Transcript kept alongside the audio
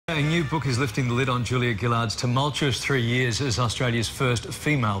a new book is lifting the lid on Julia Gillard's tumultuous 3 years as Australia's first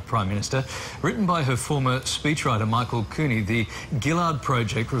female Prime Minister. Written by her former speechwriter Michael Cooney, the Gillard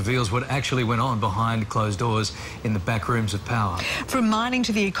Project reveals what actually went on behind closed doors in the back rooms of power. From mining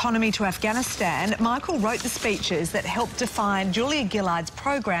to the economy to Afghanistan, Michael wrote the speeches that helped define Julia Gillard's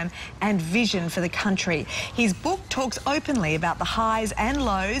program and vision for the country. His book talks openly about the highs and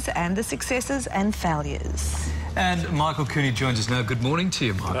lows and the successes and failures. And Michael Cooney joins us now. Good morning to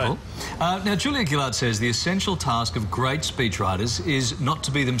you, Michael. Now, Julia Gillard says the essential task of great speechwriters is not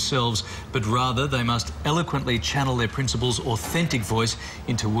to be themselves, but rather they must eloquently channel their principles' authentic voice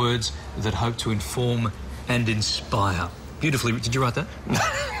into words that hope to inform and inspire. Beautifully. Did you write that?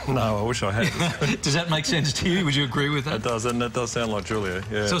 No, I wish I had. Does that make sense to you? Would you agree with that? It does, and it does sound like Julia,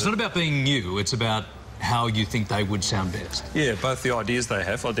 yeah. So it's not about being new, it's about how you think they would sound best. Yeah, both the ideas they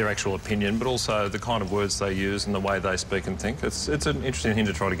have, like their actual opinion, but also the kind of words they use and the way they speak and think. It's an interesting thing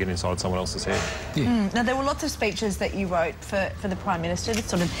to try to get inside someone else's head. Yeah. Now, there were lots of speeches that you wrote for the Prime Minister to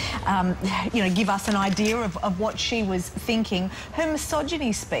sort of, you know, give us an idea of what she was thinking. Her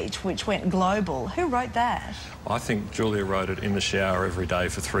misogyny speech, which went global, who wrote that? I think Julia wrote it in the shower every day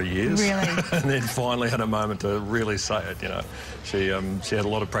for 3 years. Really? And then finally had a moment to really say it, you know. She had a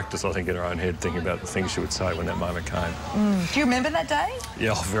lot of practice, I think, in her own head, thinking about the things she would say when that moment came. Do you remember that day?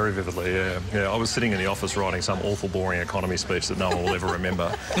 Yeah, very vividly, yeah. I was sitting in the office writing some awful, boring economy speech that no one will ever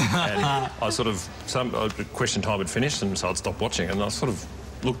remember. And I sort of, question time had finished, and so I'd stopped watching, and I sort of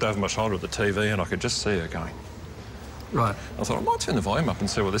looked over my shoulder at the TV, and I could just see her going. Right. I thought, I might turn the volume up and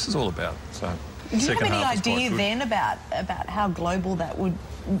see what this is all about. So. Did you have any idea then about how global that would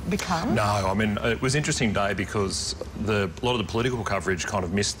become? No, I mean, it was an interesting day because a lot of the political coverage kind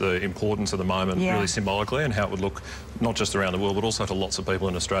of missed the importance of the moment really symbolically and how it would look not just around the world but also to lots of people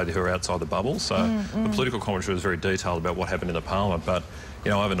in Australia who are outside the bubble. So the political commentary was very detailed about what happened in the Parliament, but you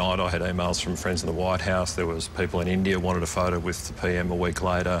know, overnight I had emails from friends in the White House. There was people in India wanted a photo with the PM a week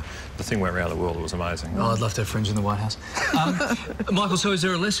later. The thing went around the world. It was amazing. Oh, I'd love to have friends in the White House. Michael, so is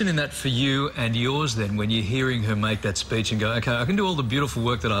there a lesson in that for you and yours then when you're hearing her make that speech and go, OK, I can do all the beautiful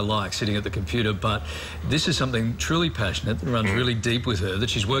work that I like sitting at the computer, but this is something truly passionate that runs really deep with her that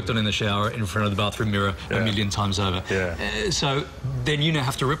she's worked on in the shower in front of the bathroom mirror a million times over. So then you now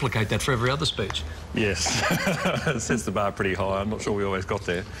have to replicate that for every other speech. Yes. It sets the bar pretty high. I'm not sure we always got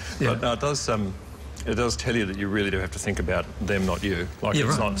there. But no, it does tell you that you really do have to think about them, not you. Like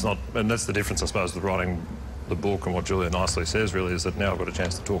it's not, and that's the difference, I suppose, with writing the book and what Julia nicely says really is that now I've got a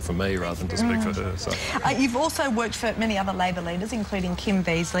chance to talk for me rather than to speak for her. So. You've also worked for many other Labor leaders, including Kim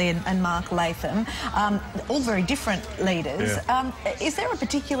Beazley and Mark Latham, all very different leaders. Is there a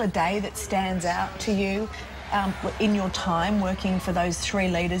particular day that stands out to you in your time working for those three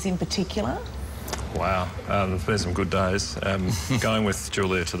leaders in particular? Wow, there's been some good days. Going with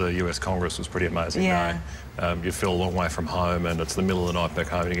Julia to the US Congress was a pretty amazing day. You feel a long way from home and it's the middle of the night back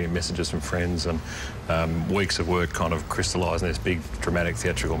home and you're getting messages from friends and weeks of work kind of crystallised in this big dramatic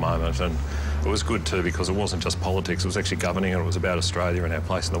theatrical moment. And it was good too because it wasn't just politics, it was actually governing and it was about Australia and our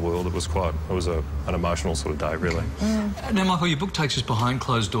place in the world. It was an emotional sort of day, really. Now, Michael, your book takes us behind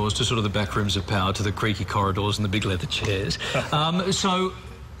closed doors to sort of the back rooms of power, to the creaky corridors and the big leather chairs. So,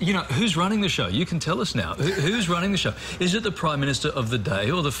 you know, who's running the show? You can tell us now. Who's running the show? Is it the Prime Minister of the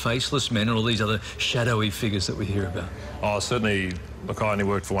day or the faceless men and all these other shadowy figures that we hear about? Oh, certainly. Look, I only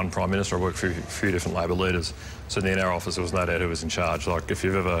worked for one Prime Minister. I worked for a few different Labor leaders. Certainly in our office there was no doubt who was in charge. Like, if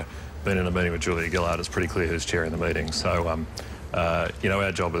you've ever been in a meeting with Julia Gillard, it's pretty clear who's chairing the meeting. So, you know,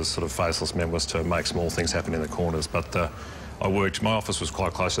 our job as sort of faceless men was to make small things happen in the corners. But my office was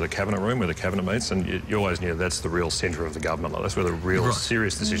quite close to the cabinet room where the cabinet meets, and you always knew that's the real centre of the government. Like, that's where the real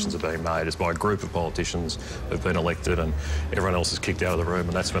serious decisions are being made, is by a group of politicians who've been elected and everyone else is kicked out of the room,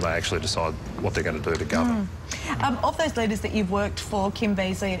 and that's when they actually decide what they're going to do to govern. Of those leaders that you've worked for, Kim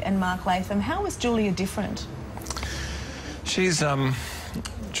Beazley and Mark Latham, how was Julia different?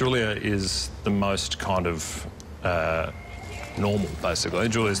 Julia is the most kind of normal, basically.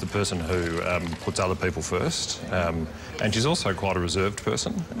 Julia's the person who puts other people first, and she's also quite a reserved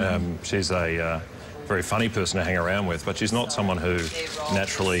person. She's a very funny person to hang around with, but she's not someone who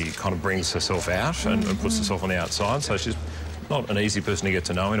naturally kind of brings herself out and puts herself on the outside, so she's not an easy person to get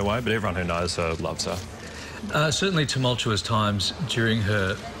to know in a way, but everyone who knows her loves her. Certainly tumultuous times during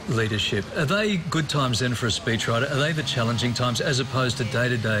her leadership. Are they good times then for a speechwriter? Are they the challenging times as opposed to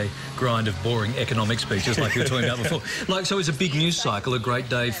day-to-day grind of boring economic speeches like you were talking about before? Like, so is a big news cycle a great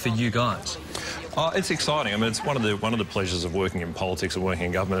day for you guys? It's exciting. I mean, it's one of the pleasures of working in politics and working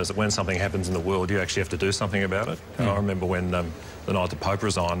in government is that when something happens in the world, you actually have to do something about it. I remember when the night the Pope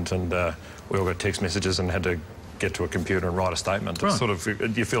resigned and we all got text messages and had to get to a computer and write a statement. It's sort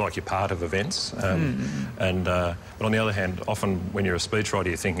of, you feel like you're part of events. But on the other hand, often when you're a speechwriter,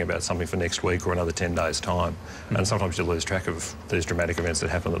 you're thinking about something for next week or another 10 days' time. And sometimes you lose track of these dramatic events that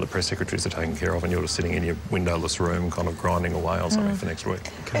happen that the press secretaries are taking care of, and you're just sitting in your windowless room kind of grinding away on something for next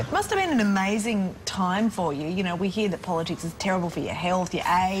week. It must have been an amazing time for you. You know, we hear that politics is terrible for your health, your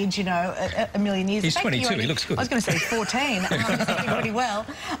age, you know, a million years. He's 22, he looks good. I was going to say 14. He's looking pretty well.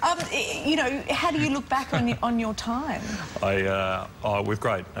 You know, how do you look back on your time? With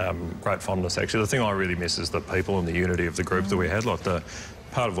great fondness, actually. The thing I really miss is the people and the unity of the group that we had. Like,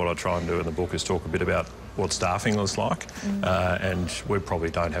 part of what I try and do in the book is talk a bit about what staffing was like, and we probably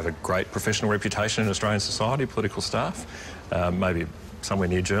don't have a great professional reputation in Australian society, political staff. Maybe somewhere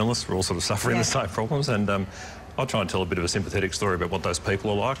near journalists, we're all sort of suffering the same problems, and I'll try and tell a bit of a sympathetic story about what those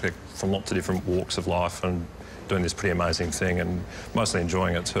people are like. They're from lots of different walks of life and doing this pretty amazing thing, and mostly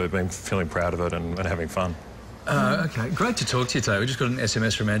enjoying it too, been feeling proud of it and having fun. OK, great to talk to you today. We just got an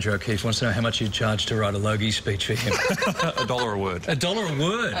SMS from Andrew O'Keefe. Wants to know how much you charge to write a Logie speech for him. $1 a word. $1 a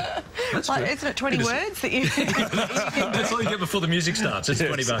word? That's well, good. isn't it 20 words that you... That's all you get before the music starts. It's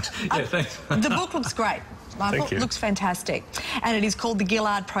 $20. Yeah, thanks. The book looks great. Michael, it looks fantastic. And it is called The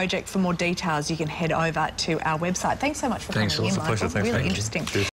Gillard Project. For more details, you can head over to our website. Thanks so much for coming in, Michael. Thanks, a pleasure. Thanks, really interesting.